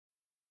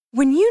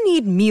When you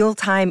need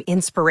mealtime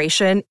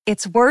inspiration,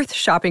 it's worth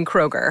shopping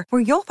Kroger,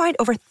 where you'll find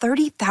over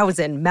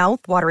 30,000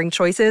 mouth-watering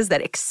choices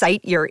that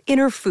excite your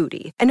inner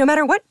foodie. And no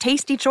matter what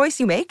tasty choice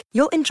you make,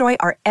 you'll enjoy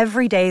our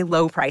everyday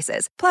low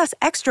prices, plus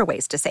extra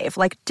ways to save,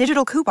 like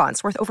digital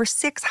coupons worth over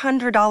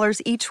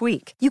 $600 each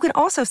week. You can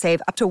also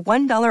save up to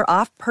 $1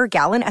 off per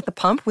gallon at the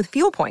pump with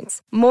fuel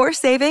points. More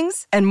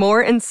savings and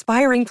more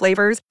inspiring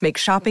flavors make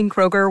shopping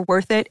Kroger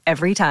worth it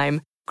every time.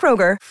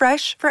 Kroger,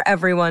 fresh for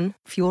everyone.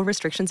 Fuel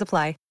restrictions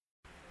apply.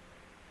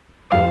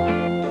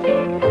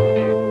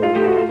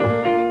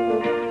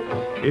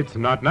 It's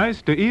not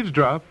nice to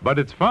eavesdrop, but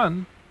it's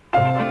fun.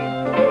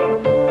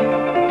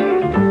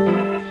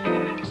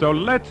 So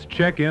let's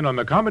check in on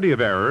the comedy of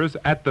errors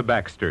at the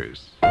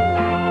Baxters.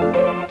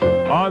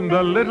 On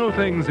the little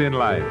things in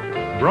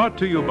life, brought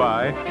to you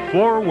by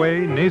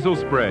 4-Way Nasal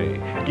Spray.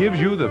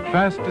 Gives you the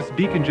fastest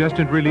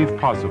decongestant relief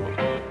possible.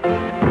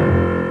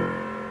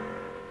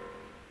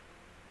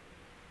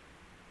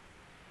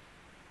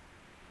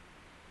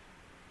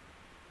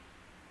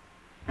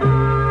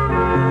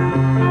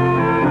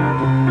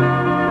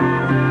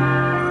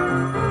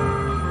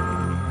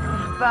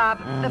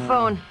 The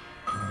phone.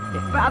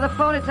 The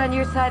phone is on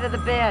your side of the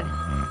bed.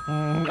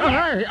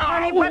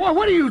 Hey,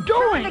 what are you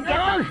doing? To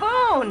get the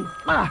phone.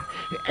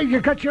 You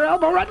got your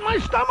elbow right in my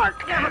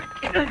stomach.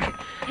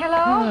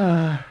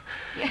 Hello?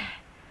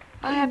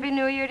 Happy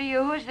New Year to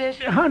you. Who's this?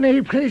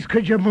 Honey, please,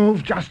 could you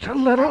move just a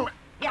little?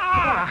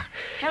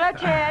 Hello,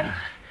 Ted.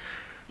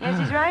 Yes,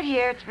 he's right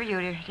here. It's for you,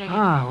 dear. Take it.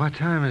 What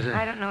time is it?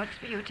 I don't know. It's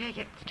for you. Take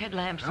it. It's Ted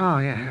Lamson. Oh,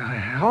 yeah.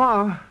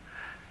 Hello?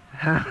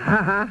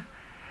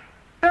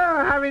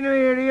 Oh, Happy New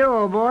Year to you,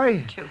 old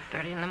boy.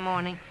 2:30 in the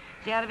morning.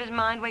 Is he out of his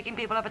mind waking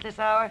people up at this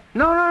hour?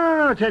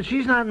 No, Ted.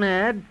 She's not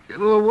mad.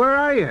 Well, where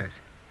are you?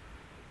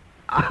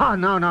 Oh,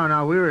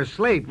 no. We were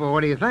asleep. Well, what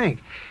do you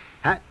think?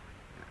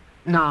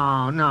 No.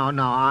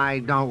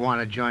 I don't want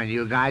to join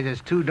you guys.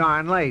 It's too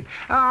darn late.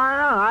 Oh,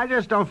 no. I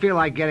just don't feel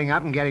like getting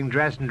up and getting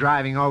dressed and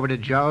driving over to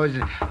Joe's.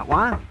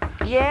 What?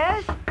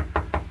 Yes?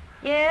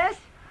 Yes?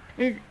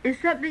 Is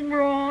something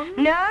wrong?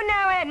 No,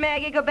 Aunt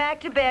Maggie. Go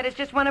back to bed. It's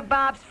just one of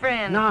Bob's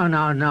friends.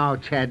 No,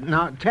 Ted.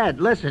 No, Ted,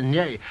 listen.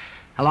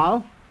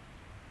 Hello?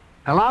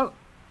 Hello?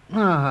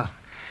 Oh,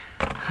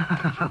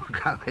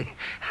 golly.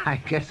 I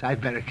guess I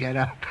better get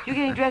up. You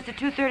getting dressed at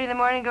 2:30 in the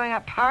morning going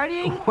out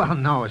partying? Well,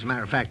 no. As a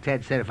matter of fact,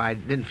 Ted said if I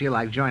didn't feel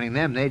like joining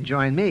them, they'd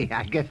join me.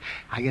 I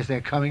guess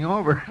they're coming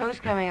over. Who's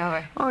coming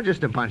over? Oh,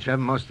 just a bunch of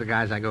them. Most of the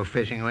guys I go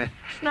fishing with.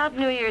 It's not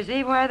New Year's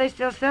Eve. Why are they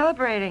still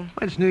celebrating?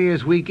 Well, it's New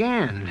Year's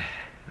weekend.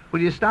 Will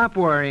you stop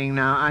worrying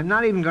now? I'm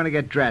not even going to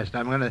get dressed.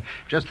 I'm going to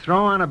just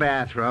throw on a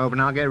bathrobe and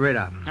I'll get rid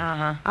of them.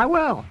 Uh-huh. I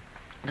will.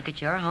 Look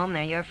at your home.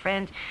 They're your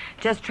friends.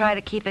 Just try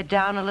to keep it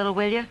down a little,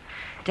 will you?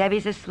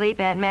 Debbie's asleep,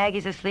 Aunt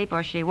Maggie's asleep,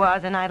 or she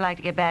was, and I'd like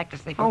to get back to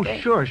sleep, okay?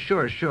 Oh,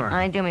 sure.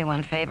 Do me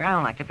one favor. I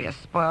don't like to be a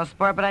spoiled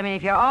sport, but I mean,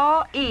 if you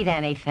all eat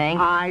anything...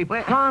 I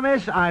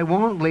promise I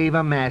won't leave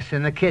a mess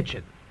in the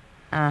kitchen.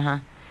 Uh-huh.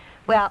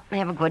 Well,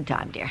 have a good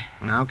time, dear.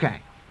 Okay.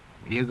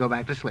 You go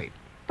back to sleep.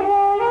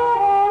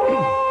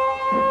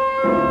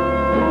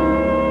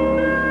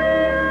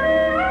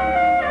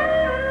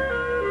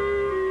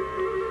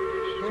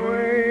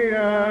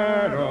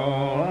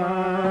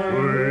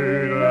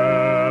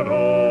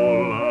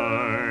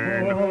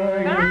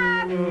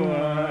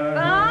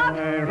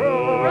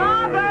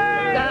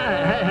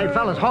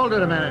 Hold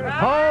it a minute.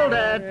 Hold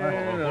it.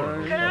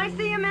 Can I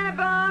see a minute,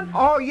 Bob?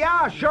 Oh,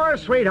 yeah, sure,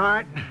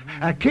 sweetheart.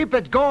 Keep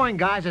it going,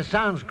 guys. It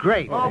sounds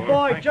great. Oh,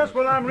 boy, just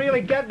when I'm really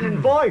getting in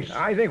voice.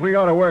 I think we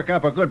ought to work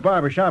up a good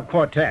barbershop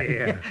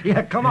quartet.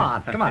 Yeah, come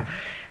on.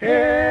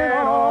 In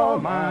all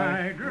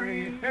my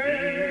dreams.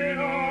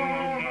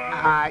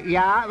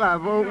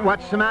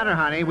 What's the matter,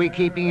 honey? We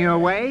keeping you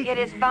awake? It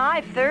is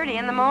 5:30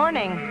 in the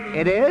morning.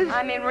 It is?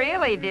 I mean,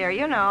 really, dear,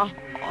 you know.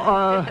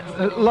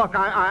 Look,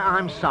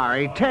 I'm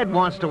sorry. Ted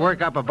wants to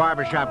work up a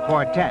barbershop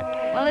quartet.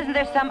 Well, isn't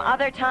there some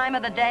other time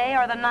of the day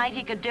or the night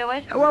he could do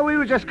it? Well, we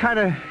were just kind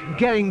of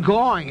getting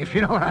going, if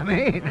you know what I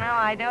mean. No,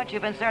 I don't.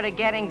 You've been sort of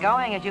getting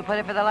going, as you put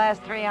it, for the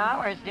last 3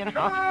 hours, you know.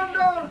 Come on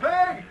down,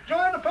 Peg.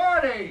 Join the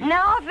party.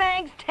 No,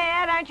 thanks,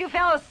 Ted. Aren't you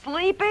fellas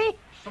sleepy?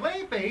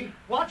 Sleepy?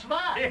 What's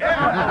that? Really? No,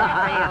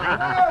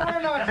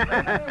 we're not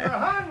sleepy. We're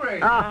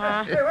hungry.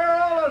 Uh-huh. Hey, where are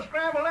all those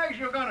scrambled eggs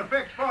you're going to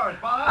fix for us,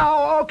 Bob?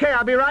 Oh, okay.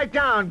 I'll be right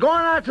down.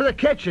 Going out to the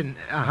kitchen.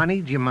 Honey,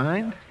 do you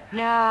mind?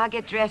 No, I'll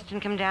get dressed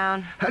and come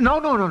down. No.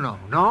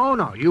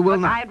 You will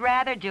Look, not. I'd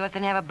rather do it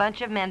than have a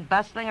bunch of men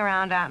bustling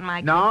around out in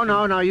my kitchen.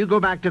 No. You go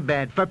back to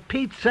bed. For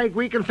Pete's sake,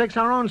 we can fix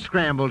our own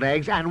scrambled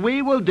eggs, and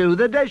we will do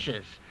the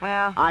dishes.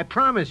 Well... I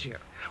promise you.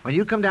 When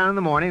you come down in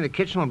the morning, the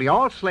kitchen will be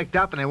all slicked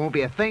up, and there won't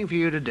be a thing for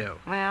you to do.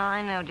 Well,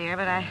 I know, dear,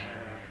 but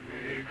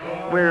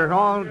We're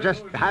all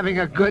just having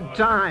a good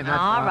time. That's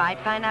all right,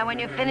 fine. Now, when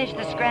you finish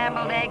the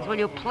scrambled eggs, will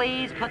you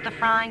please put the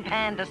frying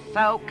pan to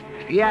soak?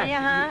 Yes. Will you,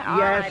 huh? All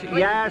Yes,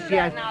 right,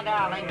 yes. Now,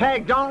 darling.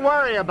 Peg, don't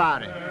worry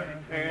about it.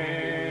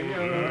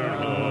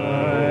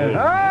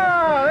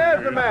 Oh,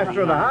 there's the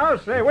master of the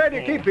house. Hey, where do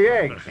you keep the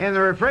eggs? In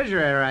the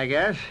refrigerator, I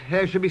guess.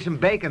 There should be some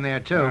bacon there,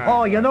 too.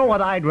 Oh, you know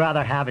what I'd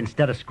rather have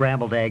instead of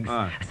scrambled eggs?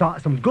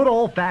 Some good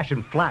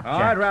old-fashioned flapjacks.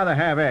 Oh, I'd rather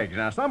have eggs.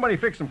 Now, somebody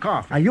fix some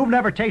coffee. Now, you've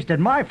never tasted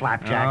my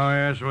flapjacks. Oh,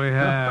 yes, we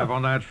have.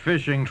 On that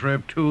fishing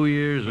trip 2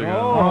 years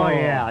ago. Oh,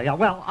 yeah.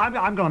 Well, I'm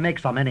going to make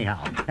some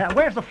anyhow.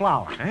 Where's the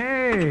flour?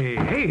 Hey,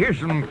 here's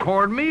some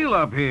cornmeal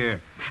up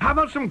here. How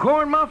about some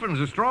corn muffins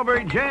and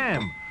strawberry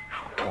jam?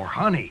 Or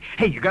honey.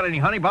 Hey, you got any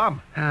honey, Bob?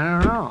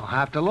 I don't know. I'll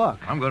have to look.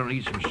 I'm going to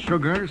need some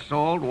sugar,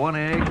 salt, 1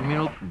 egg,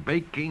 milk,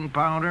 baking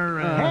powder.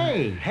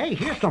 Hey,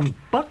 here's some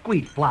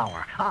buckwheat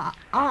flour.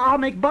 I'll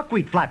make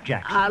buckwheat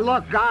flapjacks.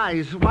 Look,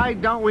 guys, why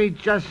don't we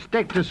just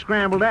stick to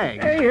scrambled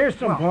eggs? Hey, here's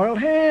some boiled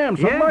ham,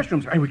 some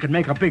mushrooms. Hey, we could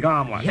make a big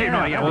omelet.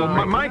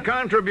 Well, my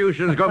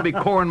contribution is going to be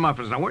corn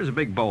muffins. Now, where's the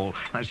big bowl?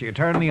 Now, so you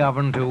turn the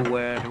oven to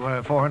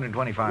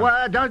 425.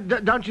 Well,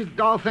 don't you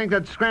all think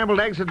that scrambled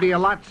eggs would be a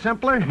lot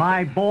simpler?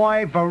 My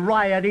boy,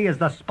 variety is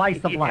the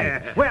spice of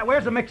life.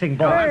 Where's the mixing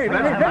bowl? Hey,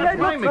 that's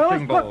my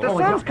mixing bowl. Look, the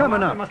sun's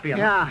coming up. Must be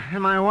Yeah,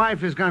 and my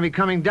wife is going to be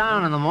coming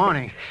down in the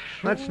morning.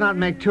 Let's not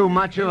make too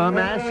much of a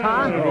mess,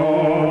 huh?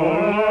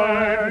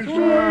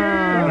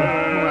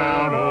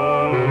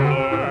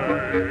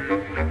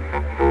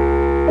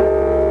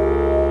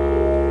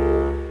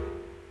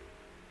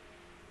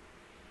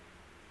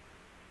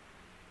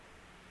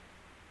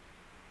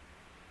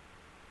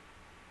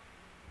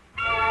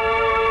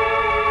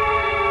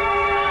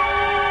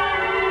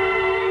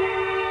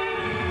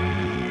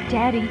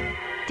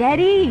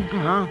 Daddy,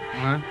 Huh?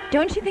 What?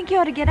 don't you think you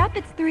ought to get up?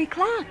 It's 3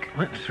 o'clock.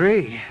 What?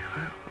 3?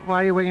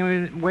 Why are you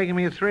waking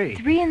me at 3?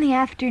 3 in the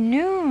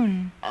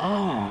afternoon.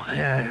 Oh,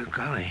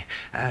 golly.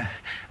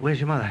 Where's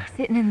your mother?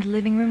 Sitting in the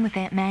living room with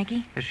Aunt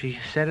Maggie. Has she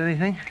said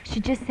anything? She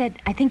just said,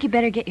 I think you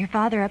better get your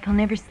father up. He'll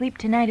never sleep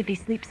tonight if he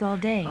sleeps all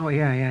day. Oh,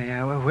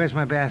 yeah. Well, where's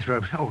my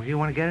bathrobe? Oh, you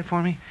want to get it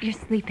for me? You're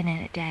sleeping in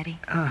it, Daddy.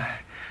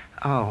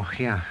 Oh,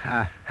 yeah.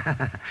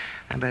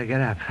 I better get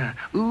up.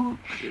 Ooh.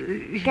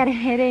 Got a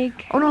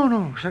headache? Oh,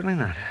 no, certainly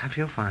not. I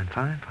feel fine.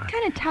 Kind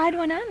of tied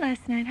one on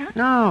last night, huh?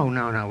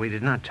 No. We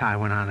did not tie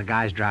one on. The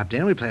guys dropped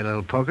in. We played a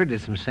little poker, did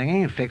some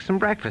singing, and fixed some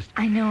breakfast.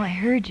 I know, I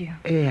heard you.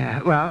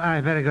 Yeah, well,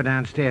 I better go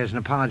downstairs and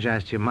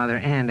apologize to your mother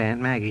and Aunt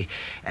Maggie.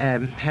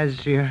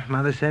 Has your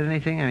mother said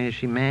anything? I mean, is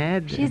she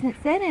mad? She hasn't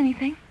said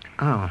anything.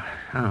 Oh,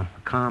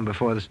 calm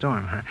before the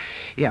storm, huh?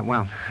 Yeah,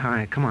 well, all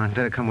right, come on,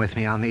 better come with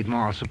me. I'll need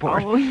moral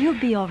support. Oh, you'll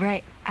be all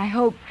right. I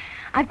hope.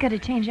 I've got to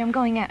change. I'm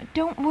going out.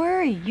 Don't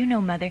worry. You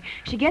know Mother.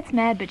 She gets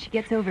mad, but she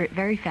gets over it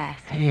very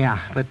fast. Yeah,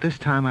 but this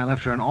time I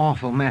left her an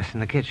awful mess in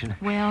the kitchen.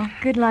 Well,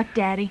 good luck,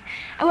 Daddy.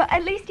 Oh, well,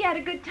 at least you had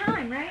a good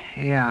time, right?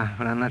 Yeah,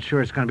 but I'm not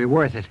sure it's going to be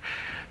worth it.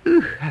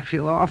 Ooh, I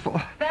feel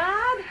awful.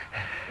 Bob,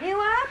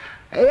 you up?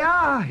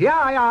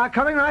 Yeah,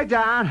 coming right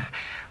down.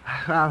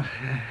 Well,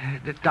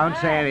 don't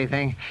say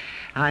anything.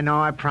 I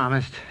know I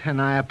promised, and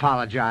I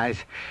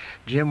apologize.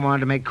 Jim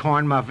wanted to make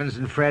corn muffins,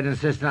 and Fred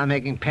insisted on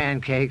making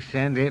pancakes,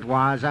 and it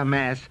was a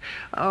mess.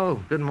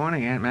 Oh, good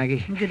morning, Aunt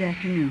Maggie. Good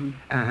afternoon.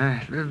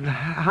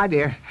 Hi,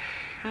 dear.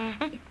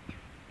 Mm-hmm. Did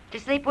you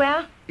sleep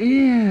well?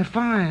 Yeah,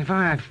 fine.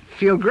 I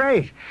feel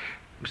great.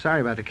 I'm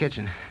sorry about the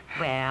kitchen.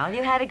 Well,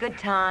 you had a good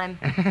time.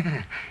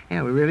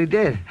 Yeah, we really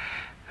did.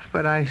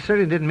 But I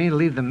certainly didn't mean to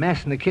leave the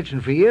mess in the kitchen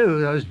for you.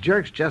 Those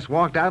jerks just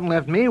walked out and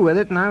left me with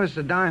it, and I was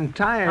so darn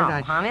tired.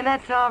 Oh, honey,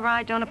 that's all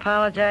right. Don't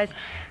apologize.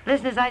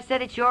 Listen, as I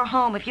said, it's your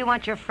home. If you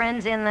want your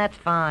friends in, that's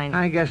fine.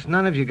 I guess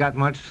none of you got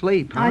much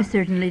sleep, huh? I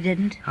certainly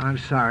didn't. I'm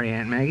sorry,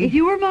 Aunt Maggie. If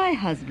you were my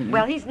husband...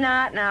 Well, he's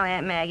not now,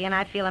 Aunt Maggie, and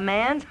I feel a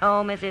man's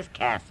home is his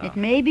castle. It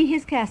may be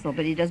his castle,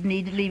 but he doesn't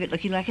need to leave it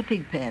looking like a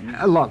pig pen.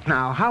 Look,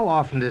 now, how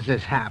often does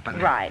this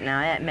happen? Right, now,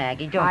 Aunt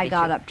Maggie, don't I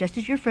got up just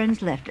as your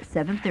friends left at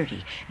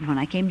 7:30, and when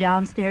I came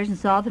downstairs and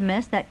saw the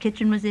mess that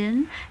kitchen was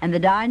in, and the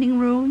dining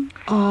room...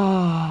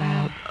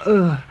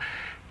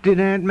 Did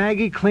Aunt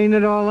Maggie clean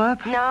it all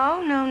up?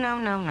 No.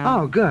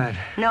 Oh, good.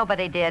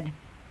 Nobody did.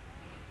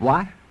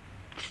 What?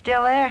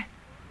 Still there.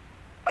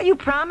 Well, you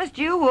promised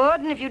you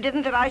would, and if you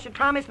didn't, that I should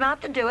promise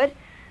not to do it.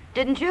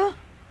 Didn't you?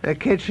 The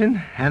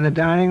kitchen and the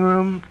dining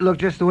room look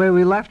just the way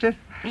we left it?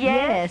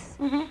 Yes.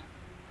 Mm-hmm.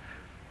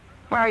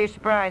 Why are you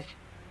surprised?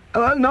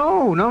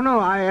 No.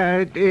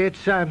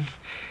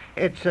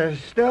 It's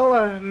still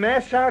a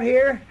mess out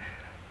here.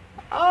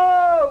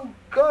 Oh,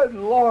 good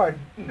Lord,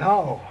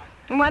 no.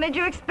 What did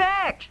you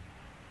expect?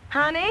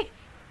 Honey?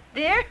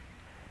 Dear?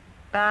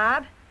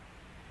 Bob?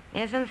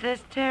 Isn't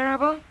this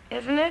terrible?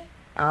 Isn't it?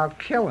 I'll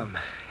kill them.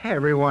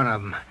 Every one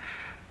of them.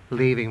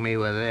 Leaving me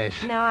with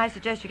this. No, I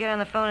suggest you get on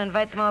the phone and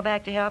invite them all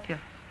back to help you.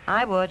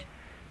 I would.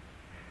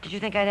 Did you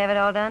think I'd have it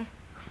all done?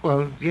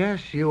 Well,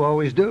 yes, you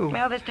always do.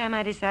 Well, this time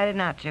I decided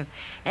not to.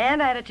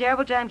 And I had a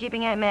terrible time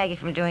keeping Aunt Maggie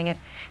from doing it.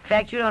 In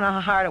fact, you don't know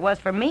how hard it was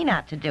for me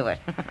not to do it.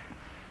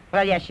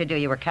 Well, yes, you do.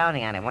 You were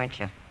counting on it, weren't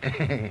you?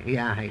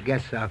 Yeah, I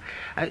guess so.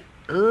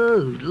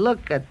 Ooh,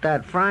 look at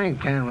that frying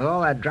pan with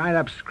all that dried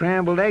up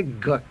scrambled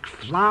egg,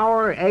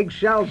 flour,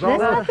 eggshells, all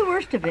That's that. not the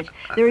worst of it.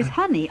 There is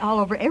honey all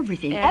over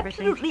everything.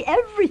 Everything. Absolutely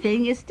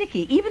everything is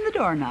sticky, even the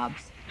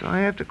doorknobs. Do I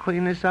have to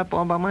clean this up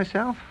all by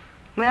myself?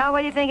 Well,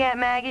 what do you think, Aunt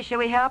Maggie? Should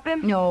we help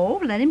him?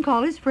 No, let him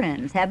call his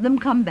friends. Have them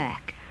come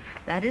back.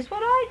 That is what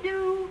I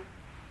do.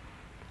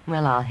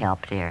 Well, I'll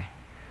help, dear.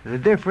 The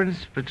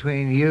difference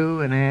between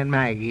you and Aunt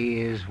Maggie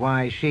is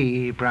why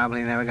she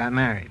probably never got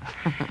married.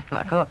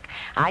 Look,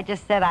 I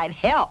just said I'd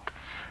help.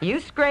 You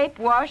scrape,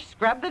 wash,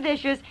 scrub the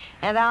dishes,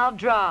 and I'll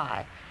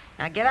dry.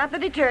 Now get out the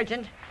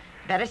detergent.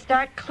 Better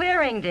start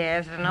clearing, dear.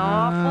 It's an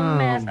awful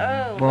mess.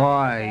 Oh,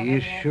 boy, you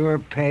sure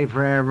pay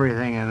for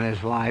everything in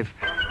this life.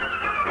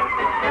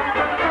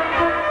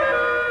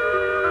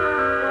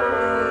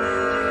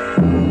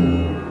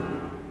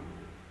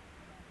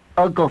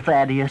 Uncle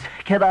Thaddeus,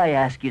 can I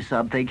ask you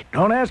something?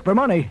 Don't ask for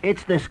money.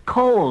 It's this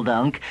cold,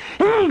 Unc.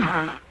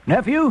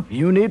 Nephew,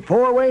 you need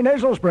 4-way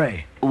nasal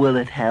spray. Will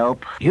it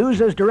help?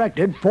 Use as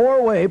directed,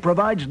 4-way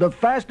provides the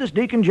fastest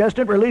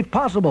decongestant relief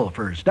possible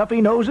for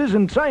stuffy noses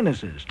and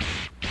sinuses.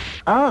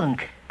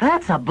 Unc,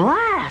 that's a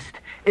blast.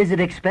 Is it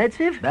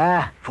expensive?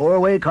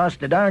 4-way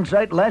costs a darn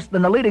sight less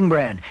than the leading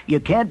brand. You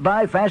can't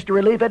buy faster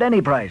relief at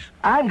any price.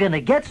 I'm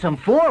gonna get some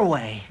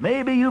 4-way.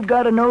 Maybe you've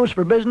got a nose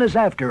for business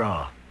after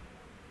all.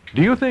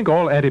 Do you think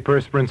all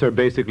antiperspirants are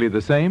basically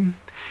the same?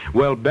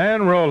 Well,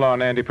 Ban Roll-On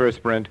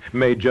antiperspirant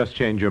may just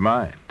change your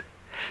mind.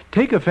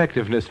 Take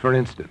effectiveness, for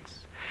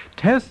instance.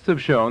 Tests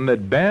have shown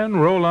that Ban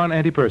Roll-On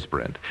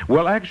antiperspirant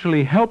will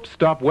actually help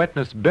stop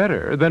wetness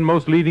better than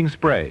most leading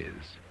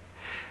sprays.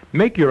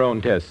 Make your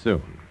own test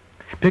soon.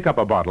 Pick up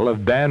a bottle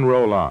of Ban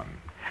Roll-On,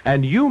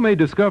 and you may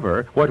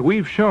discover what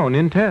we've shown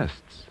in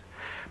tests.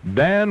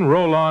 Ban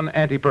Roll-On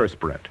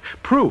antiperspirant,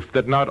 proof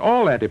that not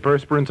all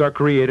antiperspirants are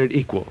created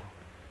equal.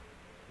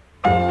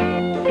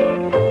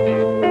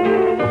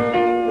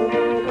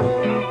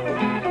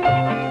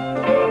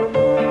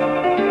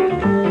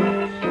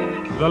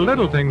 The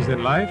Little Things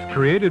in Life,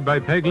 created by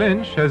Peg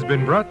Lynch, has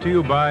been brought to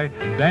you by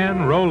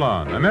Ban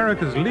Roll-On,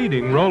 America's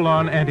leading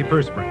roll-on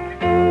antiperspirant.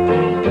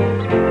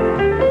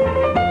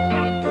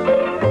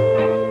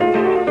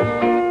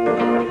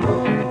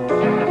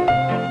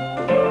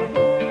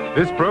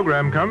 This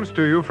program comes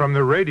to you from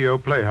the Radio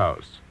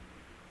Playhouse.